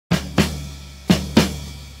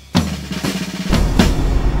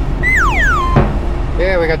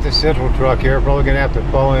got the central truck here. Probably gonna have to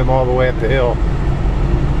follow him all the way up the hill.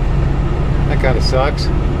 That kind of sucks.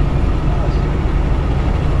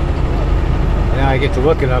 Now I get to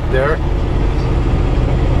looking up there.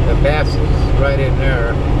 The pass is right in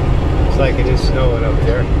there. It's like it is snowing up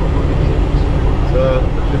there. So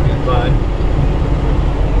it should be fun.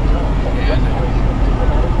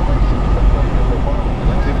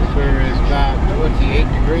 The temperature is about 28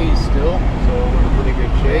 degrees still, so we're in pretty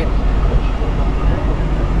good shape.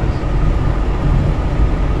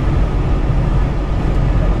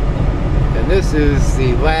 And this is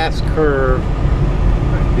the last curve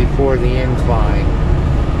before the incline.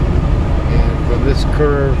 And from this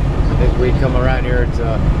curve, as we come around here, it's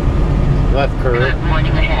a left curve.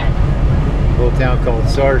 Morning ahead. A little town called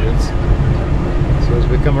Sargent's. So as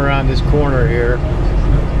we come around this corner here,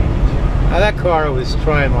 now that car was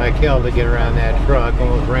trying like hell to get around that truck,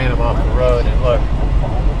 almost ran him off the road, and look,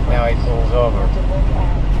 now he pulls over.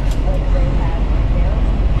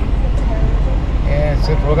 And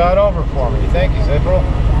Central got over for me. Thank you, Central.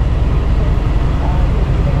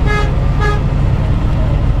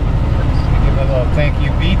 Give it a little thank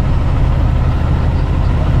you beep.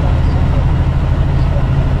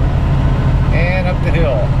 And up the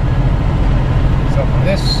hill. So from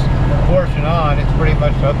this portion on, it's pretty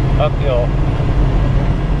much uphill.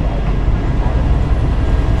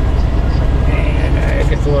 And it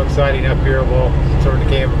gets a little exciting up here. We'll turn the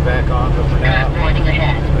camera back on, but for now,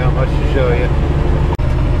 not much to show you.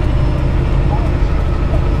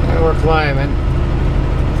 And we're climbing.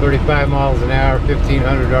 35 miles an hour,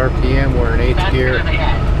 1500 RPM. We're in 8th gear.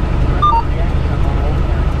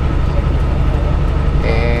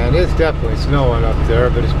 And it's definitely snowing up there,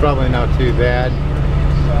 but it's probably not too bad.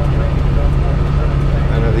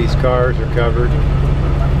 I know these cars are covered.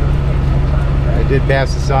 I did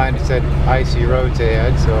pass the sign that said icy roads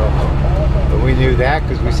ahead, so but we knew that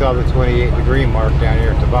because we saw the 28-degree mark down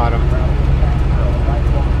here at the bottom.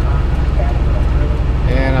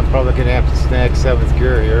 And I'm probably going to have to snag 7th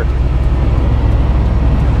gear here.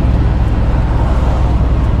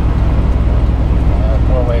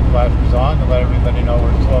 Four-way flashers on to let everybody know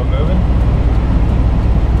we're slow moving.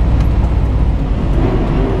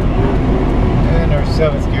 And there's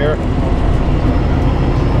 7th gear.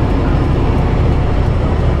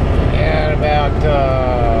 And about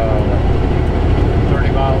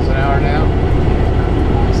 30 miles an hour now.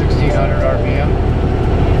 1600 RPM.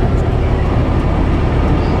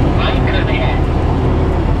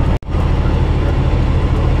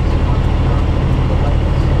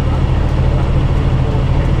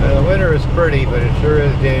 The winter is pretty, but it sure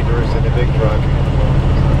is dangerous in a big truck.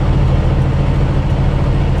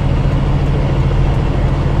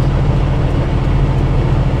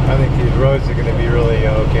 I think these roads are going to be really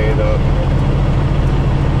okay though.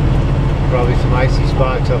 Probably some icy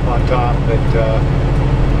spots up on top, but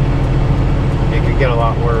it could get a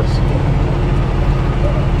lot worse.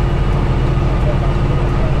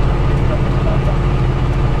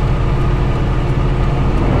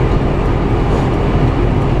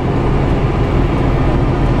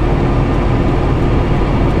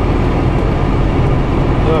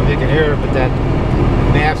 I don't know if you can hear it, but that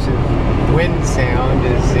massive wind sound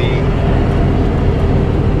is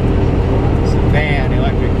the van,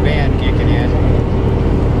 electric van kicking in.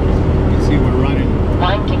 You can see we're running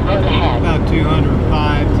about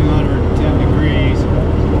 205, 210 degrees.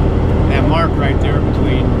 That mark right there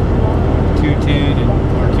between 210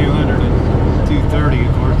 or 200 and 230,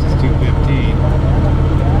 of course, is 215.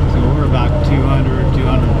 So we're about 200,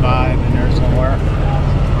 205 in there somewhere.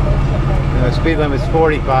 The speed limit is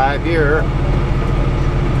 45 here.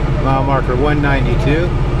 Mile marker 192.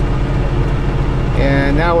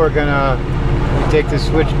 And now we're gonna take this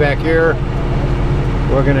switch back here.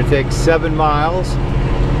 We're gonna take 7 miles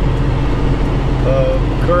of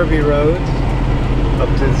curvy roads up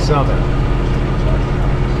to the summit.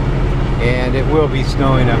 And it will be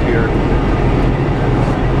snowing up here.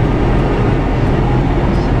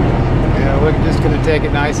 And we're just gonna take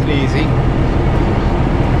it nice and easy.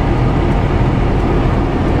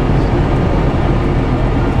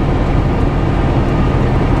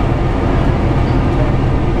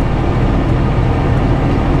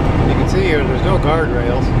 There's no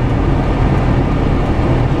guardrails,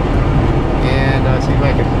 and see if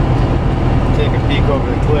I can take a peek over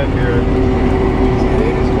the cliff here. See,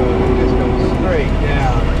 they just go straight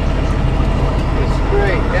down. Just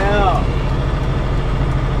straight down.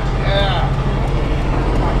 Yeah.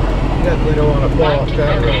 Definitely don't want to fall off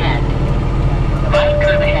that road.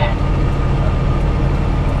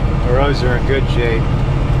 The roads are in good shape.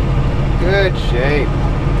 Good shape.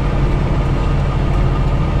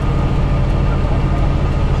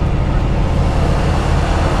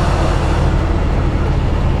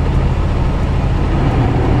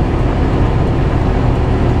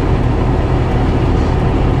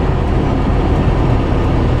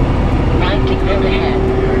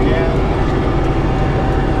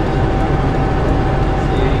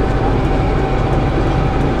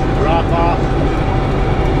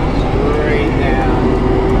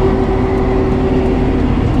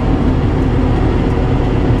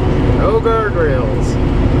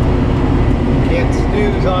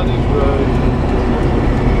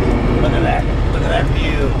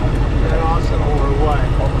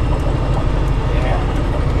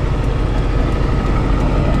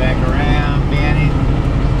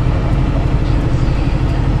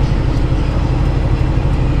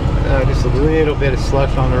 bit of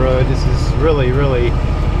slush on the road. This is really, really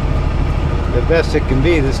the best it can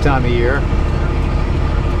be this time of year.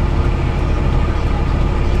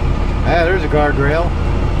 Ah, there's a guardrail.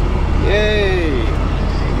 Yay! You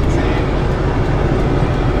can see it.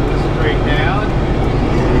 Straight down.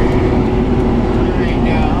 Straight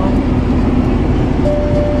down.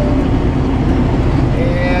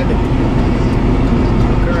 And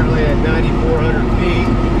currently at 9,400 feet.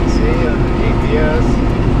 You can see on the GPS.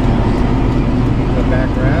 Come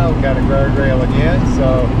back around. We've got a guardrail again.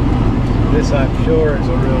 So this, I'm sure, is a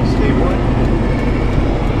real steep one.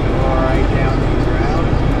 All right, down these round.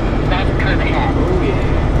 Turn ahead. Oh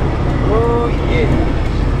yeah. Oh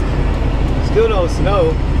yeah. Still no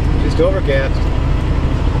snow, just overcast.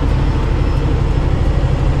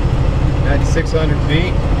 9,600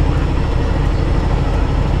 feet.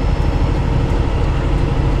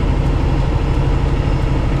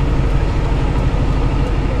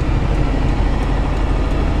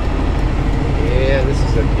 Yeah, this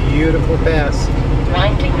is a beautiful pass.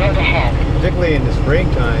 Winding road ahead. Particularly in the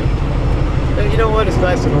springtime. And you know what? It's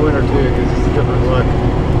nice in the winter too, because it's a different look.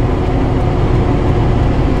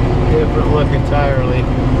 Different look entirely.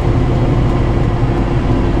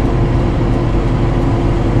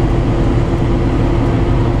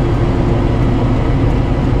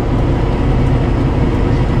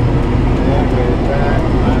 Look at that.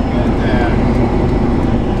 Look at that.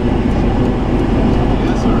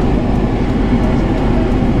 Yes, sir.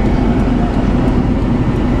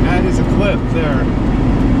 That is a cliff there.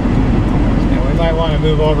 We might want to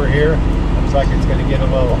move over here. Looks like it's going to get a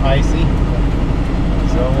little icy.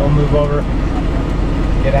 So we'll move over,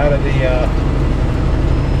 get out of the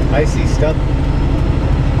icy stuff.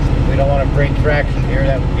 We don't want to break traction here.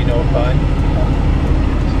 That would be no fun.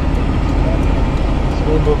 So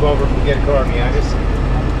we'll move over if we get a car behind us.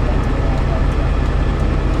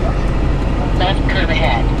 Left curve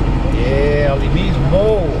ahead. Yeah, ali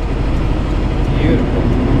mismo. Beautiful.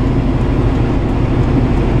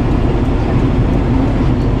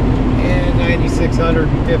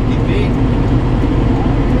 9,650 feet.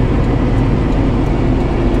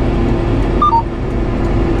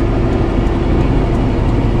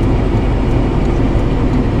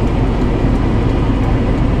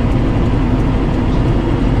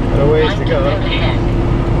 What a ways to go.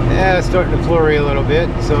 Yeah, it's starting to flurry a little bit,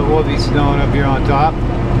 so it will be snowing up here on top.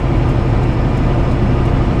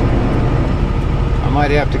 I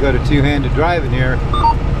might have to go to two-handed driving here.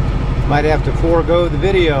 Might have to forego the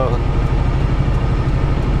video.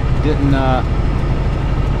 Didn't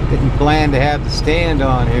plan to have the stand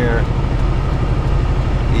on here,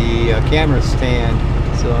 the camera stand,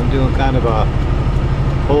 so I'm doing kind of a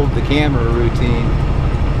hold the camera routine.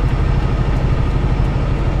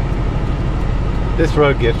 This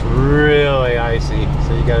road gets really icy,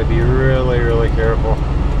 so you got to be really, really careful.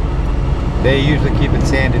 They usually keep it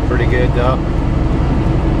sanded pretty good though.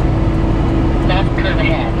 Left curve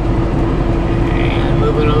ahead. And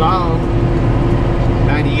moving along.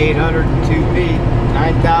 9,802 feet,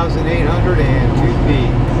 9,802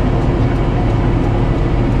 feet.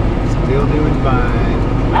 Still doing fine.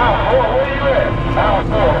 Where you at?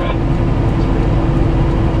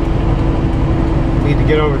 Need to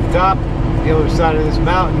get over the top. The other side of this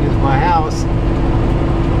mountain is my house.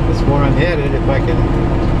 That's where I'm headed. If I can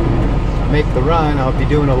make the run, I'll be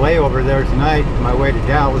doing a layover there tonight on my way to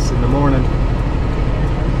Dallas in the morning.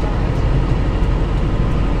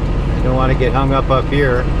 Don't want to get hung up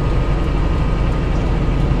here.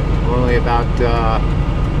 We're only about, I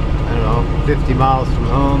don't know, 50 miles from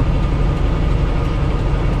home.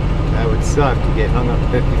 That would suck to get hung up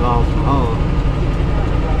 50 miles from home.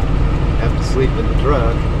 Have to sleep in the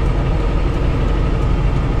truck.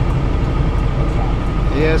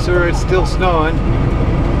 Yeah, sir, it's still snowing.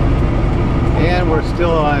 And we're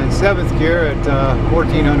still in 7th gear at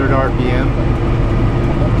 1,400 RPM.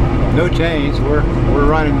 No change. We're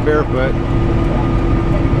running barefoot.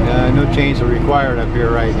 No chains are required up here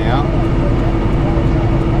right now.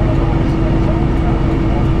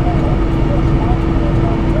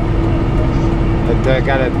 But I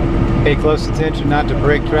gotta pay close attention not to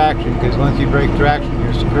break traction, because once you break traction,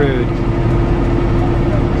 you're screwed.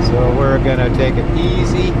 So we're gonna take it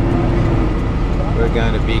easy. We're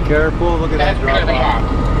gonna be careful. Look at that drop off.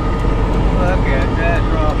 Look at that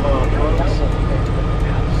drop off, folks.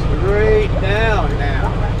 Straight down now.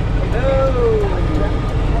 No.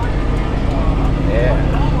 Yeah.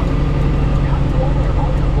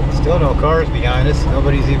 Still no cars behind us.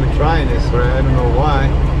 Nobody's even trying this. I don't know why.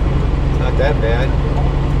 Not that bad.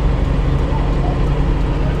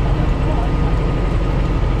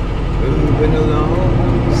 Moving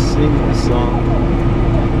along, singing a song.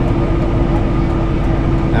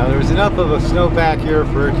 Now there's enough of a snowpack here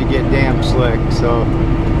for it to get damn slick, so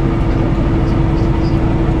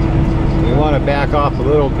we want to back off a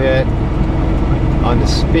little bit on the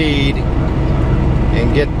speed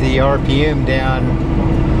and get the RPM down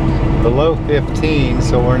below 15,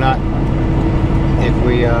 so we're not, if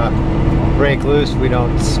we break loose, we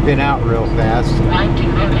don't spin out real fast.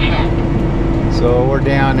 So we're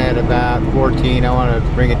down at about 14. I want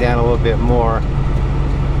to bring it down a little bit more.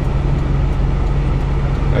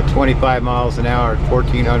 At 25 miles an hour at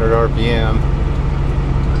 1400 RPM.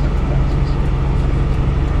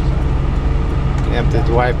 Empty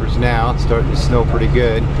the wipers now. It's starting to snow pretty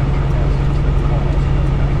good.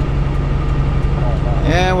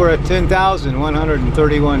 And we're at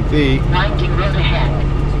 10,131 feet. 90 road ahead.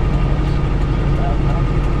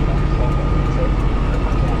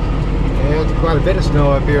 Yeah, it's quite a bit of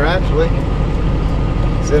snow up here actually,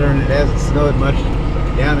 considering it hasn't snowed much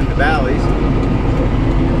down in the valleys.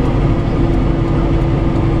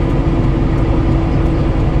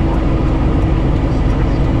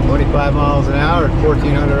 Miles an hour at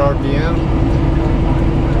 1400 RPM.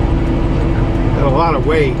 Got a lot of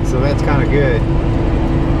weight, so that's kind of good.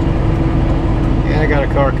 And I got a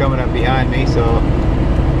car coming up behind me, so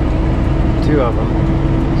two of them.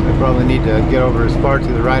 So I probably need to get over as far to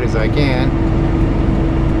the right as I can.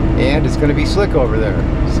 And it's going to be slick over there,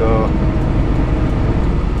 so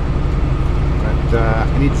but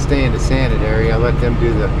I need to stay in the sanded area. Let them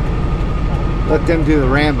do the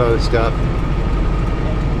Rambo stuff.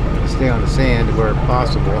 Stay on the sand where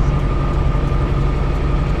possible.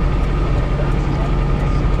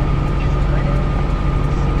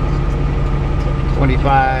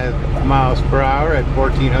 .25 miles per hour at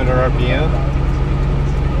 1400 RPM.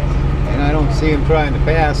 And I don't see them trying to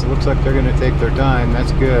pass. It looks like they're going to take their time.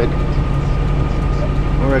 That's good.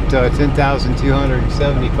 We're at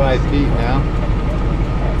 10,275 feet now.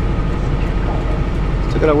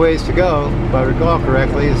 Still got a ways to go. If I recall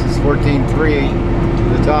correctly, this is 14.3 to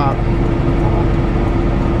the top.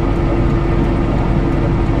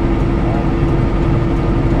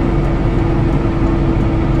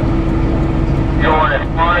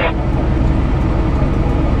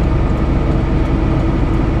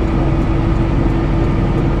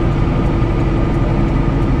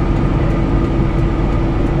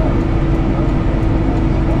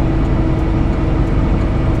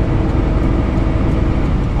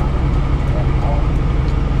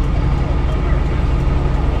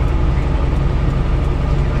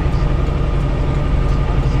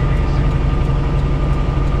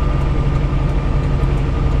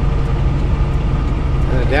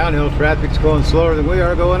 Downhill traffic's going slower than we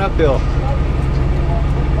are going uphill.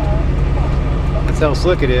 That's how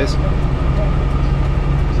slick it is.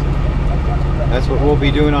 That's what we'll be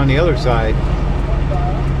doing on the other side.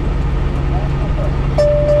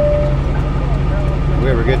 If we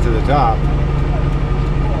ever get to the top.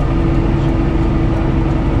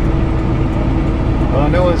 Well,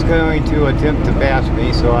 no one's going to attempt to pass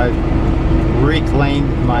me, so I've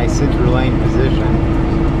reclaimed my center lane position.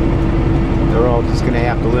 They're all just going to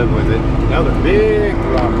have to live with it. Another big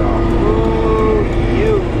drop off. Ooh,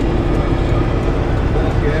 you.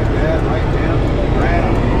 Get that right down. Right.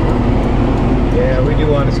 Yeah, we do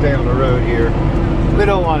want to stay on the road here. We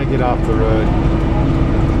don't want to get off the road.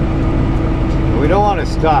 We don't want to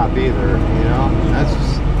stop either, you know. That's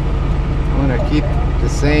just, I want to keep the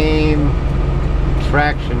same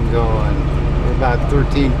traction going. We're about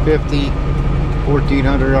 1350,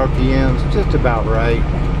 1400 RPMs, just about right.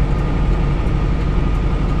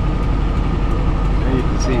 You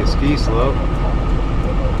can see a ski slope.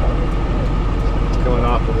 It's coming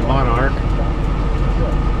off of the Monarch.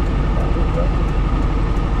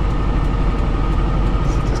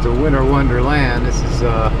 It's just a winter wonderland. This is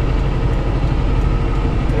there's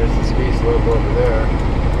the ski slope over there.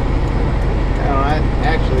 Now that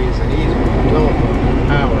actually is an easement for telephone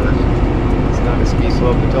power. It's not a ski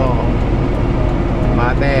slope at all.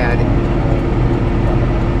 My bad.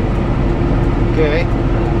 Okay.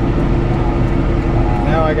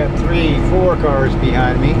 Now I got 4 cars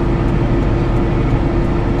behind me,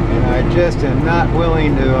 and I just am not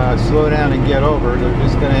willing to slow down and get over. They're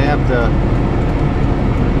just going to have to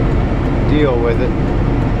deal with it.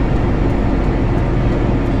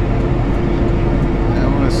 I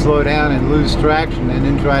want to slow down and lose traction and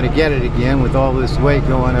then try to get it again with all this weight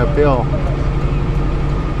going uphill.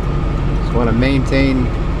 Just want to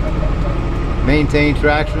maintain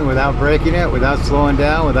traction without breaking it, without slowing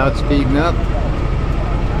down, without speeding up.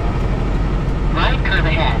 Right curve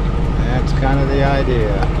ahead. That's kind of the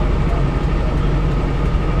idea.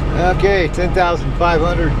 Okay,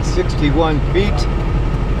 10,561 feet.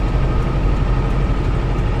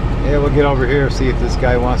 Yeah, we'll get over here, see if this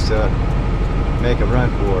guy wants to make a run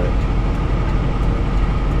for it.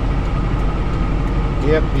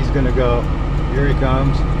 Yep, he's gonna go. Here he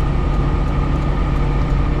comes.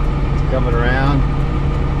 He's coming around.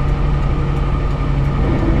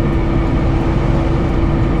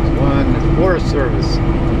 There's one, it's Forest Service.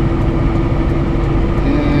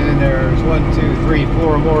 And there's 1, 2, 3,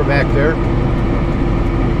 4 more back there.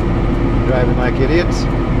 Driving like idiots.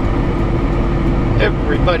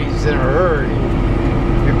 Everybody's in a hurry.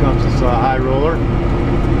 Here comes this high roller.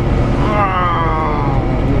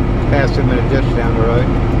 Passed him in a ditch down the road.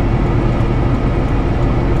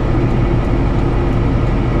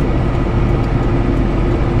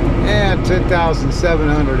 And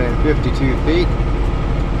 10,752 feet.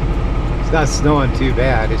 It's not snowing too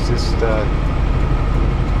bad. It's just,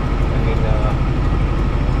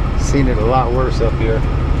 seen it a lot worse up here.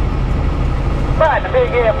 Right, the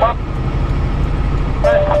big air.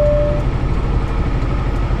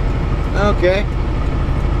 Okay.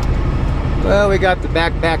 Well, we got the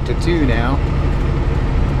backpack to 2 now.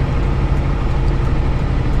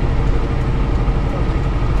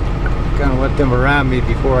 Kind of let them around me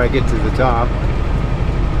before I get to the top,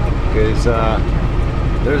 because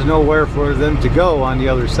there's nowhere for them to go on the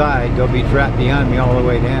other side. They'll be trapped behind me all the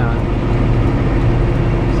way down.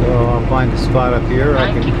 So I'll find a spot up here.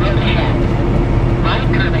 I can.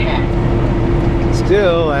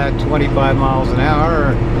 Still at 25 miles an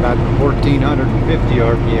hour, about 1,450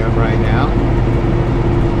 RPM right now.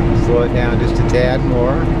 Slow it down just a tad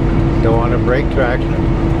more. Don't want to break traction.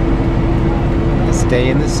 Stay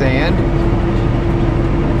in the sand.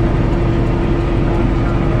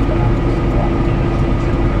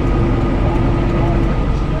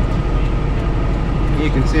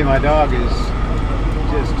 You can see my dog is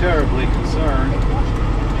just terribly concerned.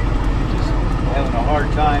 Just having a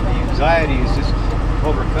hard time. The anxiety is just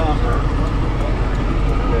overcome her.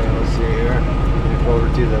 Okay, let's see here. Go over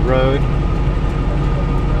to the road.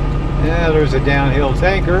 Yeah, there's a downhill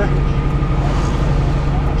tanker.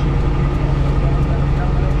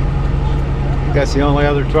 That's the only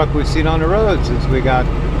other truck we've seen on the road since we got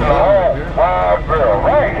here.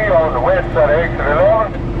 Right here on the west side of exit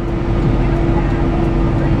 11.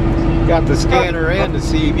 Got the scanner and the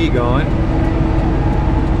CB going.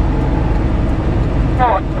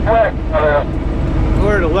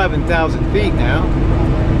 We're at 11,000 feet now.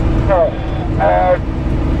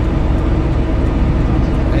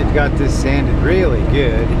 They've got this sanded really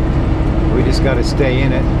good. We just got to stay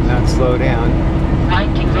in it, not slow down. I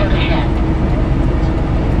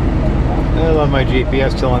love my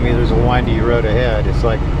GPS telling me there's a windy road ahead. It's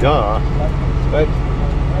like, duh. But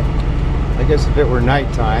I guess if it were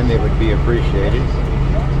nighttime, it would be appreciated.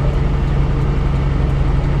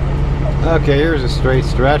 Okay, here's a straight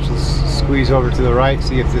stretch. Let's squeeze over to the right,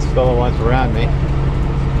 see if this fellow wants around me.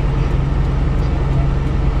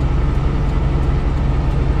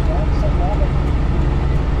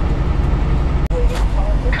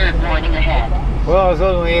 Curve warning ahead. Well, I was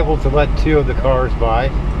only able to let 2 of the cars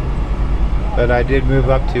by, but I did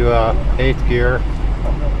move up to 8th gear,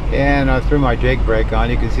 and I threw my Jake brake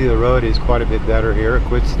on. You can see the road is quite a bit better here. It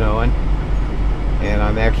quit snowing, and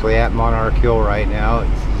I'm actually at Monarch Hill right now.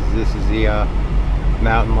 This is the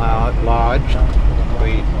Mountain Lodge.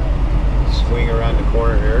 We swing around the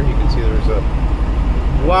corner here. You can see there's a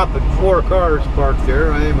whopping 4 cars parked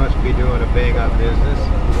there. I must be doing a bang up business.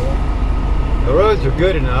 The roads are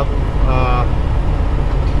good enough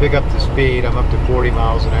to pick up the speed. I'm up to 40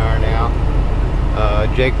 miles an hour now.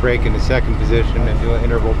 Jake brake in the 2nd position and doing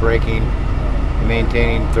interval braking,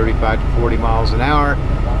 maintaining 35 to 40 miles an hour.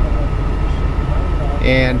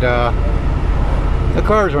 And the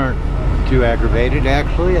cars aren't too aggravated,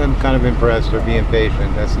 actually. I'm kind of impressed. They're being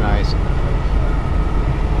patient. That's nice.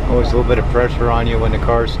 Always a little bit of pressure on you when the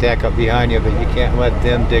cars stack up behind you, but you can't let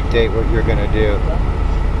them dictate what you're going to do.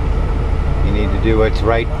 You need to do what's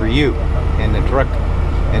right for you and the truck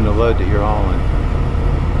and the load that you're hauling.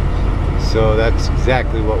 So that's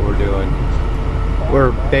exactly what we're doing.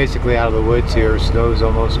 We're basically out of the woods here. Snow's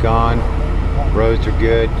almost gone. Roads are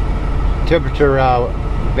good. Temperature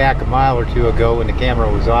back a mile or 2 ago when the camera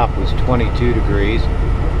was off was 22 degrees.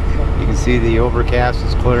 You can see the overcast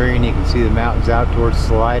is clearing. You can see the mountains out towards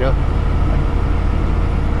Salida,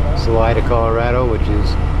 Colorado, which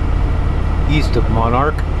is east of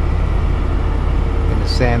Monarch in the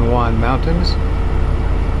San Juan Mountains.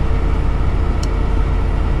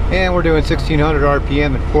 And we're doing 1600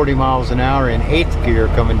 RPM at 40 miles an hour in 8th gear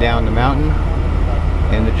coming down the mountain.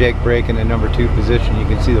 And the Jake brake in the number 2 position. You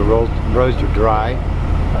can see the roads are dry,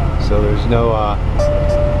 so there's no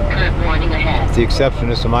Curve warning ahead. With the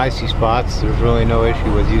exception of some icy spots, there's really no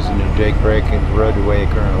issue with using the Jake brake and the road the way it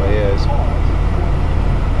currently is.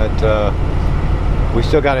 But we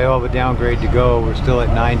still got a hell of a downgrade to go. We're still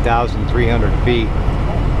at 9,300 feet.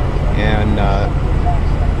 And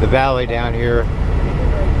the valley down here,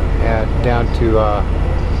 down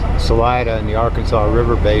to Salida in the Arkansas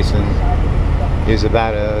River Basin, is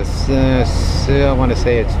about I want to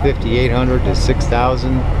say it's 5,800 to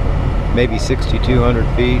 6,000, maybe 6,200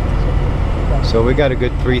 feet. So we got a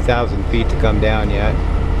good 3,000 feet to come down yet.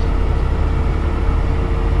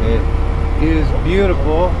 It is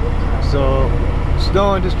beautiful. So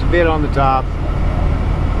snowing just a bit on the top.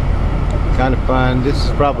 Kind of fun. This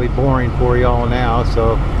is probably boring for y'all now,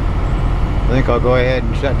 so I think I'll go ahead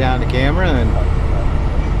and shut down the camera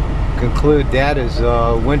and conclude that as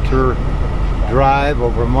a winter drive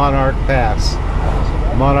over Monarch Pass.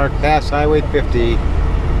 Monarch Pass, Highway 50,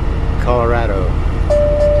 Colorado.